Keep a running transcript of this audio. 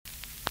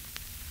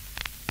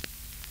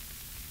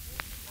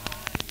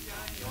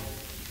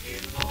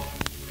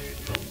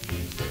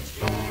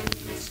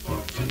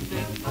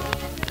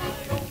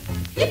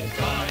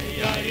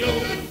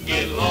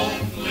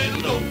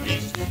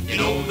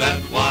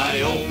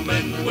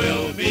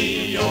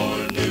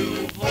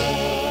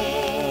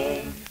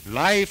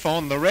Life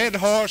on the Red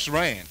Horse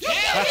Ranch.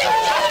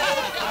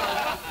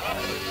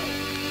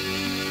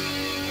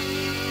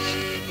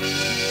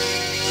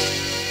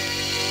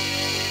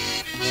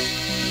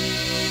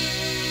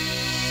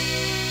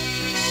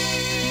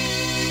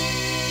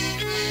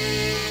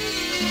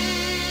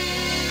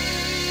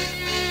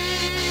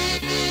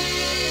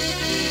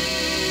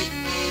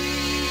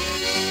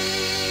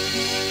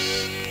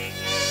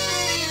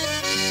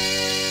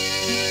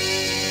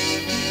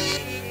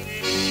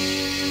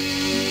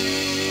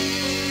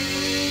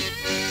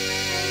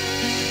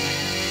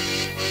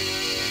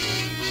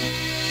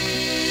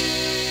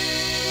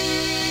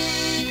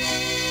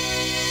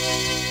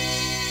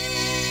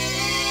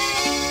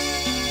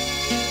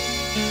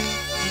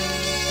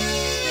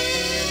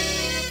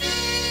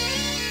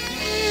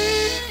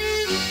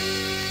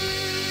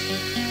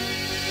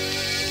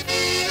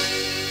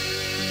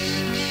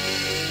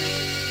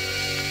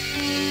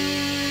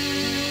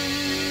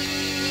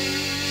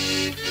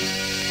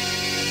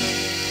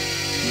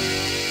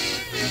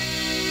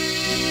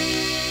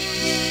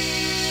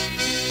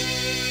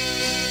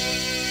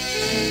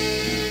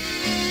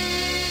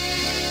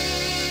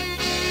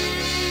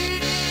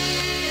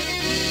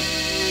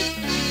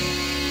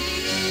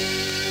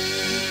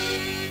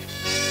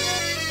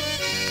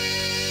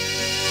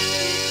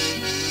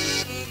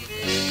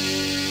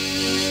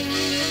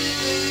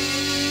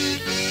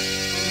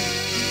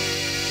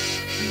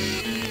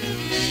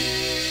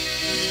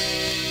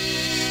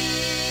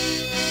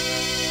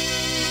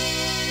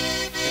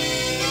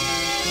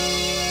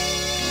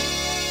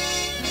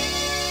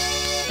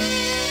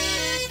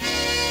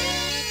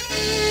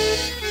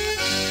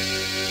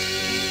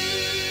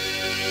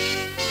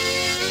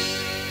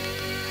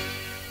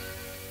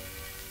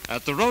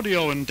 At the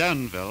rodeo in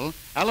Danville,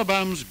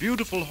 Alabam's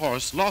beautiful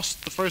horse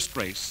lost the first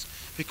race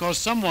because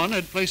someone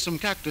had placed some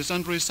cactus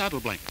under his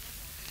saddle blanket.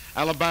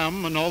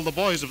 Alabam and all the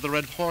boys of the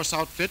Red Horse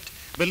outfit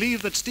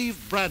believe that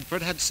Steve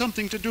Bradford had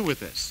something to do with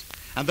this,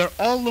 and they're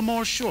all the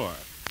more sure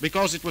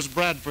because it was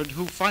Bradford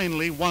who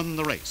finally won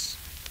the race.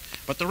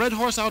 But the Red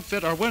Horse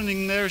outfit are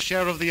winning their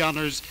share of the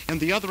honors in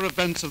the other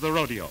events of the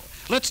rodeo.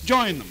 Let's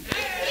join them.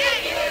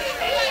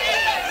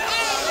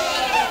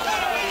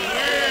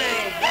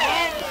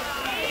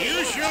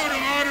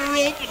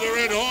 To the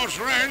Red Horse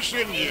Ranch,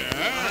 didn't you,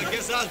 huh? I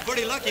guess I was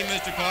pretty lucky,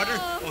 Mr. Carter.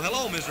 Oh,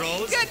 hello, Miss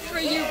Rose. Good for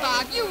you,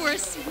 Bob. You were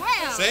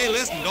swell. Say,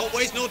 listen, don't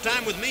waste no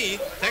time with me.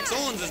 Tex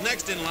Owens is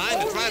next in line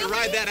to try to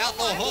ride that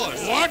outlaw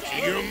horse. What?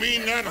 You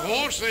mean that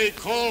horse they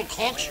call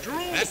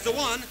Corkscrew? That's the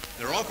one.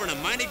 They're offering a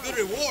mighty good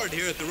reward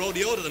here at the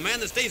rodeo to the man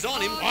that stays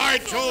on him. I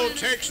told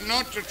Tex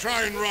not to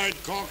try and ride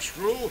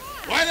Corkscrew.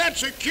 Why,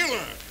 that's a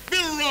killer.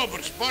 Bill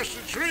Roberts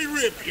busted 3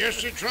 ribs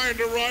yesterday trying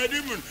to ride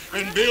him,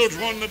 and Bill's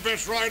one of the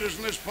best riders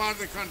in this part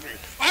of the country.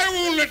 I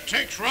won't let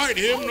Tex ride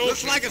him. No.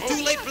 Looks like it's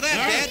too late for that,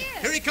 Dad.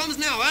 Here he comes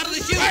now, out of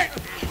the chute. Hey.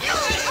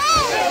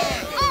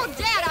 Oh,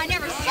 Dad, I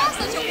never saw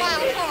such a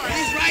wild horse.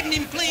 He's riding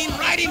him clean.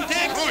 Ride him,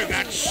 Tex. Boy,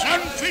 that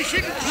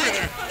sun-fishing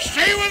critter.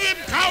 Stay with him,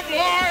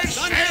 cowboys.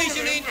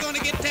 Sun-fishing ain't going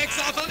to get Tex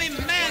off of him.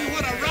 Man,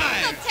 what a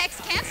ride. Well, Tex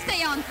can't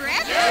stay on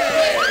forever.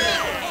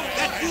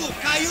 That fool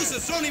Cayuse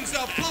has thrown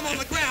himself plumb on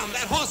the ground.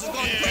 That horse is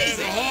going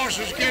crazy. The horse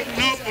is getting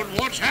up, but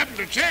what's happened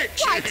to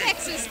Tex? Why,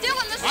 Tex is still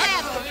in the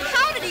saddle.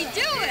 How did he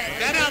do it?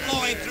 That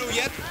outlaw ain't through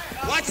yet.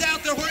 Watch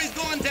out there where he's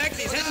going,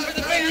 Tex. He's heading for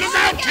the fence. Look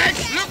out, Tex!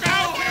 Look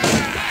out!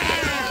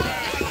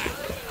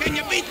 Can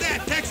you beat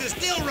that? Tex is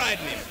still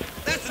riding him.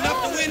 That's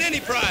enough to win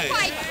any prize.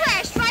 Why, he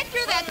crashed right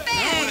through that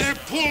fence. Oh, they're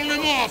pulling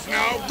him off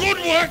now.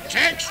 Good work,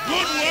 Tex.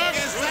 Good work. I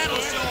guess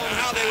that'll show them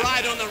how they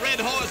ride on the Red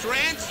Horse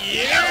Ranch.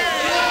 Yeah!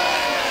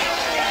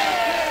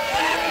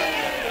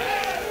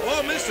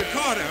 Oh, Mr.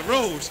 Carter,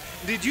 Rose,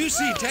 did you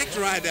see Tex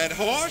ride that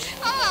horse?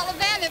 Oh,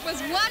 Alabam, it was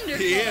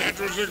wonderful. Yeah, that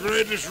was the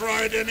greatest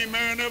ride any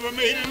man ever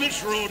made in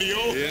this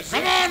rodeo. Yes,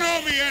 Come on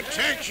over here,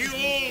 Tex, you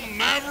old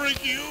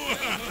maverick, you.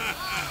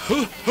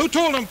 Who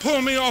told him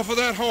pull me off of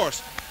that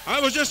horse? I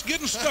was just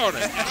getting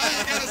started. You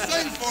gotta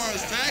sing for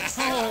us, Tex.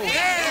 Oh,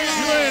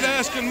 you ain't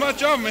asking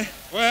much of me.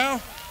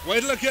 Well,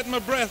 wait till I get my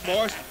breath,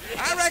 boys.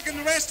 I reckon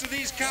the rest of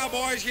these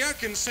cowboys here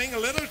can sing a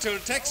little till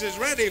Tex is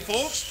ready,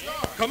 folks.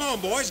 Come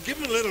on, boys, give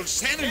them a little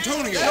San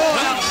Antonio. Come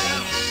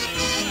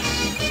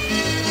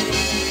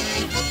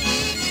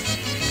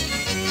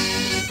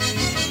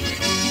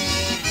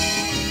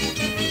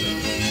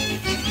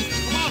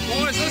on,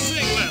 boys, let's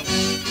sing a little.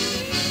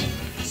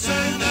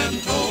 San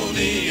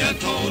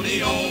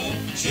Antonio,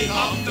 she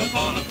hopped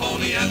upon a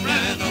pony and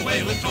ran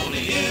away with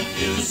Tony.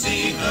 If you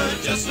see her,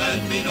 just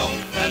let me know,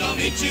 and I'll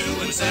meet you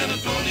in San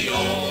Antonio.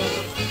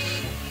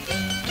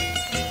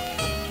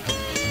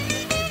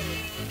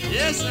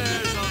 Yes,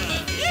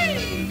 Arizona.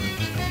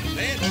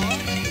 Play it, boy.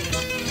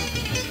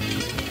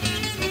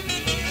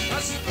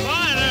 That's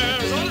fine,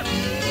 Arizona.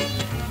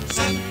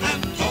 San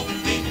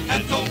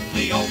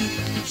Antonio,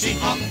 she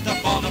hopped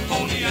upon a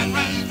pony and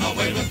ran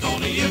away with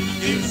Tony. If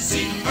you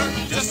see her,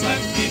 just let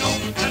me know,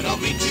 and I'll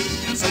meet you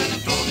in San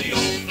Antonio.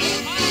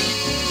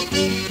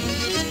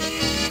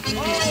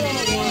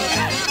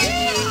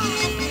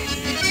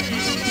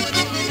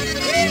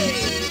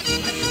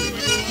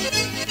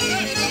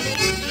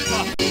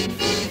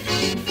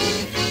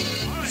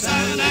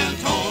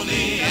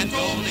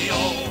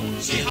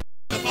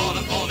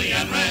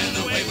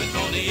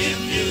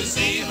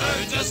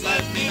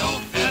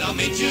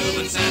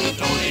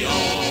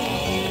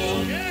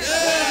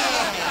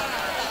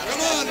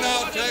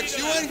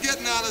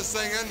 fella's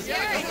singing.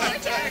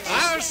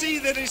 I'll see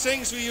that he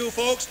sings for you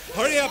folks.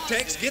 Hurry up,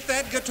 Tex. Get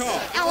that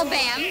guitar.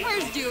 Alabam,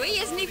 where's Dewey?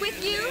 Isn't he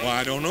with you? Well,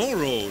 I don't know,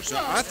 Rose.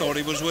 I thought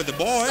he was with the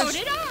boys. So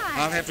did I.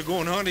 I'll have to go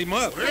and hunt him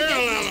up. Well,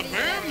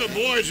 Alabam, the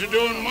boys are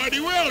doing mighty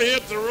well here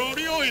at the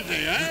rodeo, ain't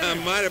they, huh?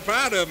 I'm mighty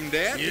proud of him,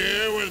 Dad.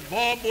 Yeah, with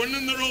Bob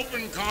winning the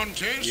roping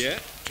contest. Yeah.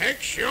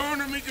 Tex showing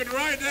him he could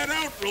ride that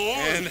outlaw.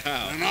 And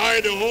how? And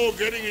Idaho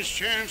getting his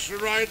chance to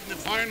ride in the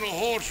final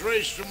horse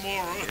race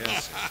tomorrow.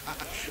 Yes.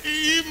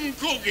 Even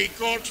Cookie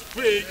caught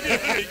pig.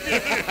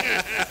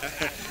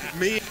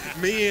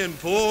 Me and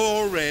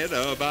poor Red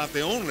are about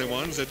the only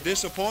ones that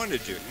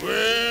disappointed you.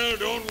 Well,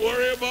 don't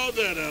worry about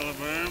that,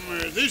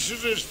 Alabama. This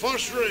is his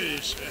first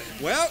race.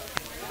 Well,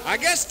 I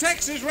guess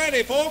Tex is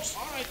ready, folks.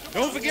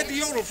 Don't forget the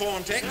yodel for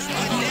him, Tex.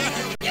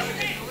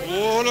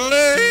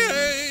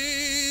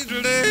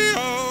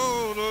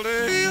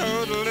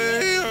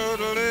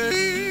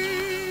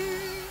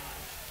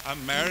 I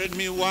married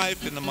me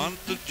wife in the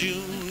month of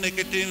June,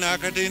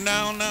 nickety-nackety,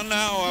 now.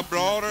 I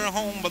brought her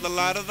home by the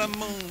light of the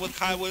moon with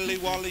High Willie,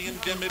 Wally,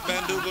 and Jimmy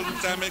Bandoogle and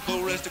Sammy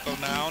Coristical,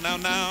 now.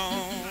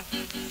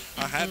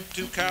 I had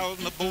 2 cows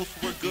and they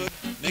both were good,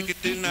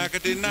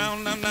 nickety-nackety, now.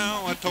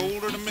 I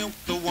told her to milk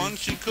the one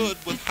she could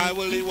with High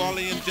Willie,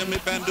 Wally, and Jimmy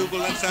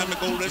Bandoogle and Sammy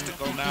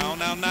Coristical, now.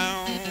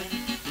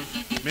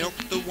 Milk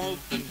the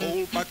wolf and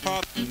bowl by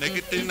pot,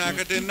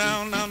 nickety-nackety,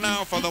 now.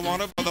 For the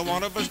want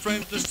of a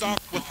stranger stock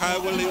with High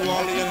Willie,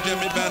 Wally, and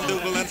Jimmy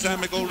Bandoogle and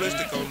Sammy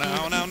Coristical,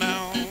 now.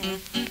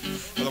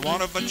 For the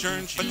want of a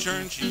churn,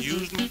 she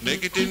used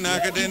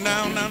nickety-nackety,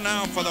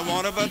 now. For the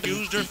want of a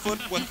used her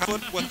foot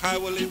with High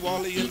Willie,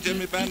 Wally, and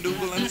Jimmy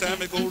Bandoogle and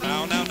Sammy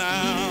Coristical,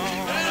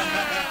 now.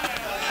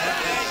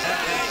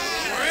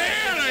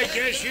 I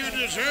guess you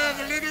deserve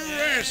a little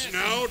rest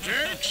now,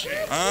 Tex.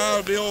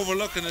 I'll be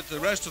overlooking at the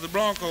rest of the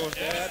Broncos,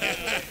 Dad.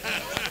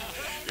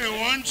 And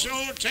once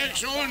old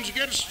Tex Owens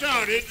gets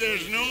started,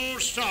 there's no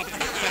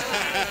stopping.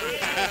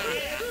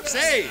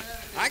 Say,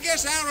 I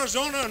guess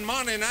Arizona and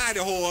Mountain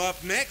Idaho are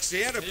up next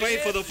here to play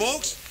for the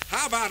folks.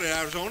 How about it,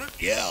 Arizona?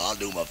 Yeah, I'll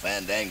do my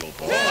fandangle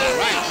for All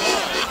right.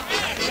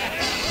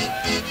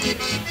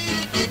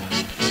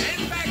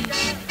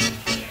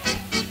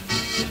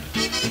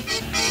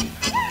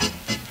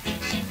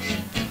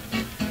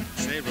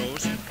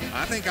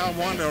 I think I'll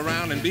wander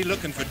around and be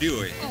looking for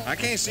Dewey. I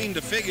can't seem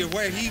to figure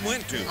where he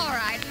went to. All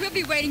right, we'll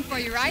be waiting for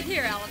you right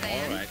here, Alabam.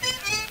 All right.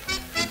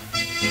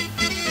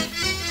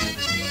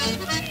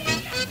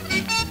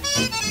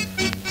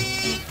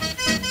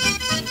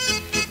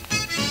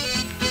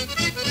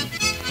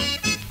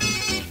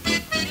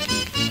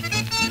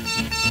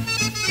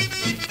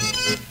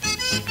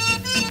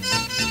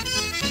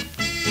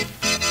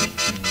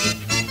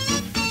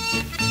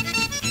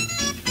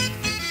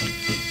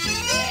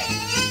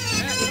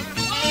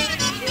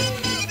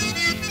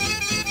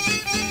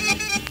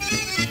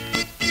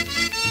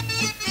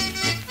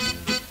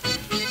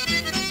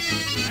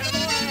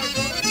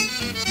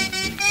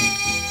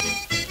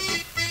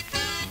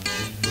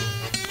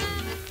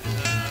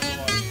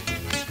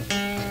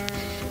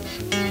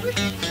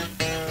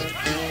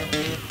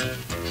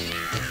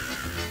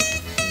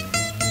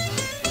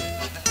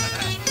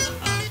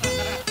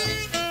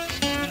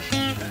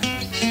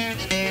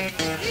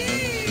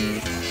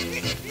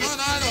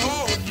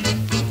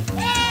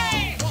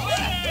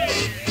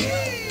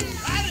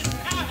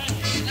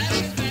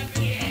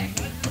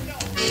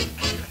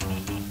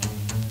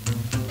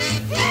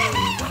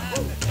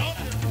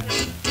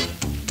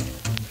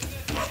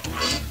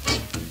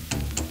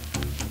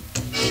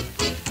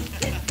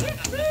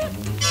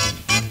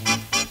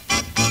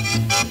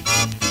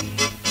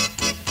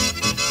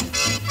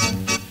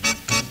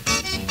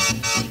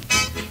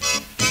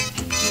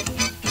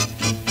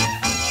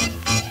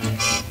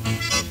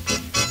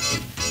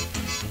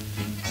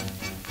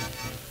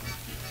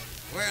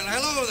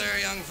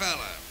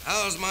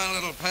 How's my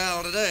little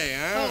pal today,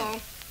 huh? Hello.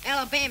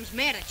 Alabam's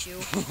mad at you.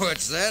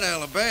 What's that,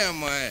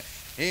 Alabam? Why,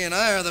 he and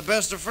I are the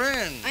best of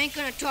friends. I ain't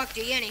gonna talk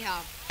to you anyhow.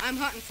 I'm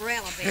hunting for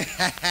Alabam.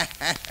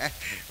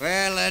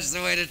 Well, that's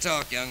the way to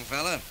talk, young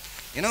fella.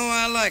 You know,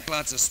 I like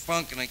lots of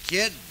spunk in a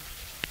kid.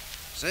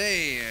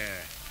 Say,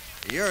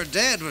 your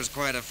dad was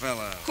quite a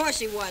fella. Of course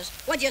he was.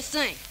 What'd you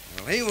think?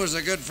 Well, he was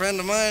a good friend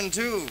of mine,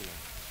 too.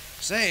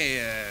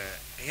 Say,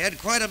 he had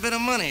quite a bit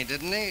of money,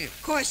 didn't he?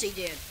 Of course he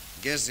did.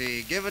 Guess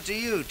he gave it to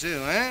you,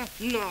 too, huh?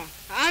 No,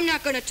 I'm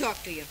not gonna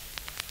talk to you.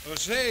 Well,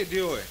 say,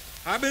 Dewey,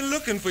 I've been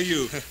looking for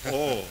you.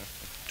 Oh,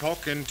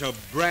 talking to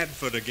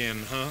Bradford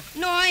again, huh?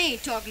 No, I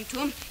ain't talking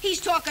to him.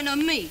 He's talking to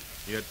me.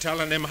 You're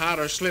telling him how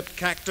to slip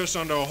cactus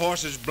under a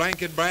horse's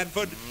blanket,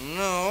 Bradford?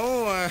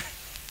 No,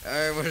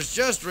 I was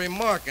just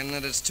remarking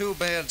that it's too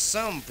bad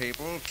some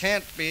people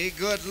can't be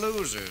good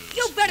losers.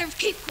 You better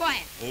keep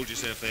quiet. Hold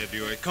yourself there,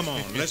 Dewey. Come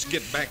on, let's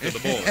get back to the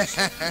boys.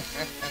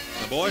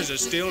 The boys are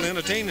still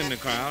entertaining the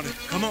crowd.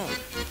 Come on.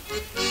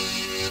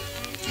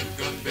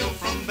 Gun Bill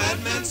from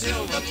Badman's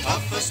Hill, the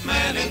toughest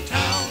man in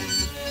town.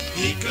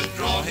 He could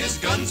draw his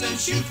guns and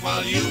shoot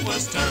while you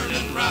was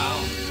turning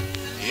round.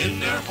 In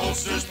their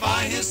holsters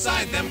by his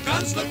side, them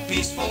guns look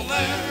peaceful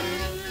there.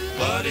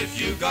 But if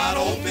you got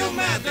old Bill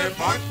mad, their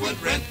bark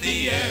would rent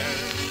the air.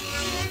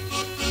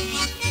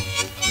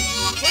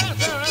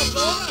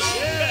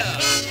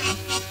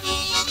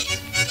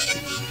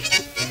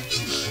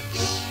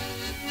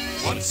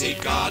 Once he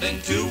got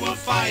into a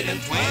fight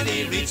and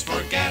 20 reached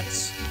for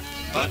gats.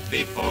 But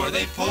before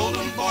they pulled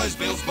him, boys,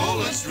 Bill's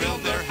bullets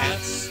drilled their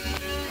hats.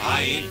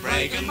 I ain't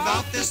bragging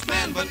about this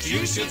man, but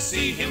you should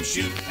see him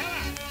shoot.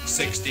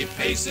 60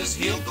 paces,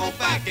 he'll go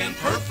back and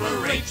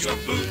perforate your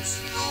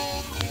boots.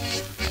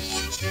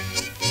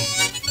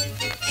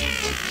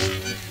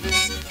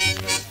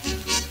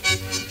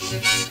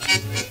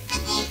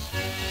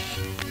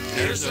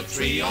 There's a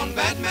tree on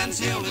Badman's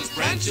Hill, its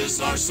branches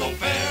are so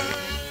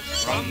fair.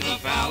 From the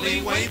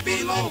valley way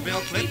below,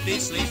 Bill clipped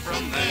each leaf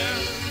from there.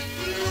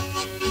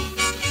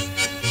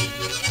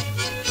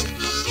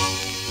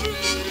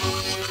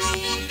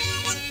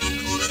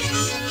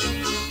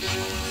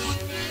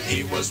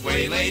 He was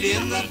waylaid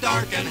in the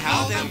dark, and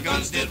how them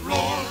guns did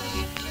roar.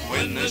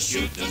 When the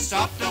shooting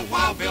stopped a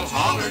while, Bill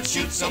hollered,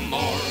 shoot some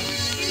more.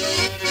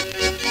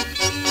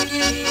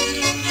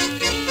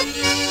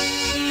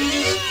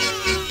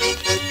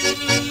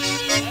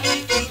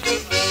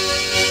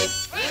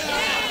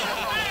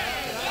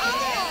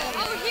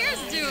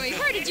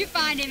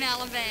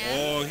 Alabam.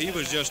 Oh, he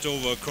was just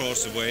over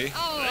across the way.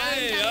 Oh,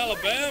 hey,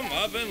 Alabam,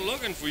 I've been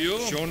looking for you.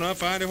 Sure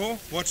enough, Idaho.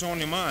 What's on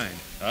your mind?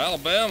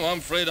 Alabam, I'm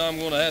afraid I'm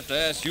going to have to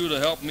ask you to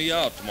help me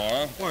out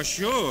tomorrow. Well,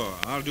 sure.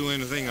 I'll do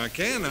anything I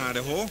can,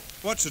 Idaho.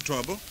 What's the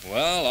trouble?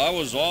 Well, I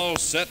was all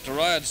set to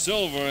ride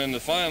Silver in the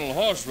final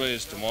horse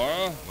race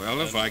tomorrow.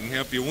 Well, if I can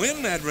help you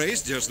win that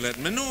race, just let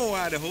me know,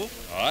 Idaho.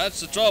 That's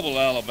the trouble,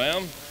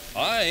 Alabam.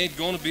 I ain't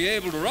going to be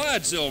able to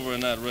ride Silver in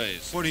that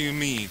race. What do you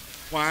mean?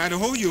 Why,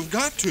 Idaho, you've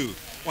got to.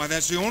 Why,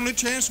 that's the only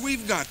chance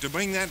we've got to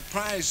bring that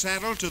prize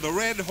saddle to the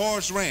Red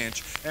Horse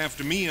Ranch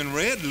after me and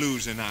Red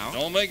losing out.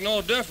 Don't make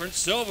no difference.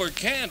 Silver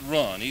can't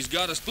run. He's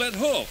got a split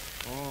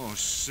hoof. Oh,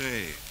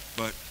 say,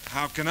 but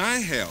how can I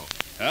help?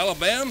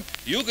 Alabam,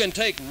 you can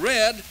take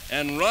Red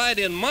and ride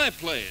in my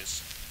place.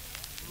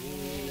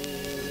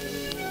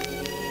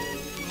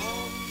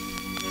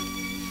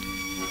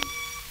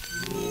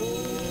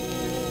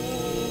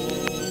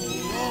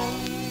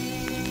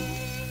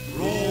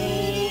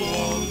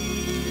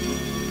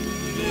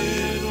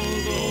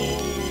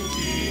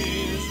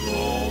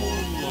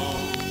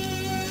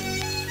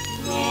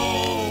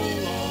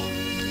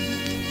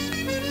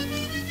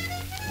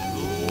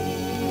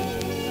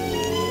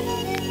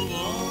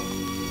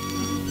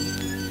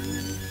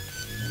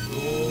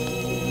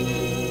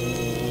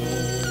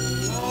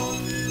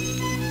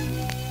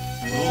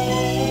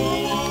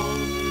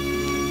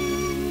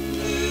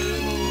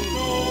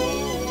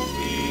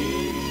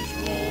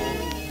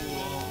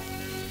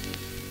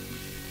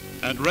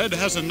 And Red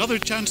has another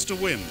chance to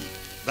win.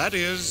 That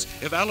is,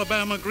 if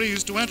Alabama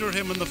agrees to enter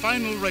him in the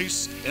final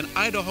race in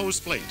Idaho's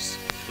place.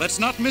 Let's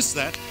not miss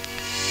that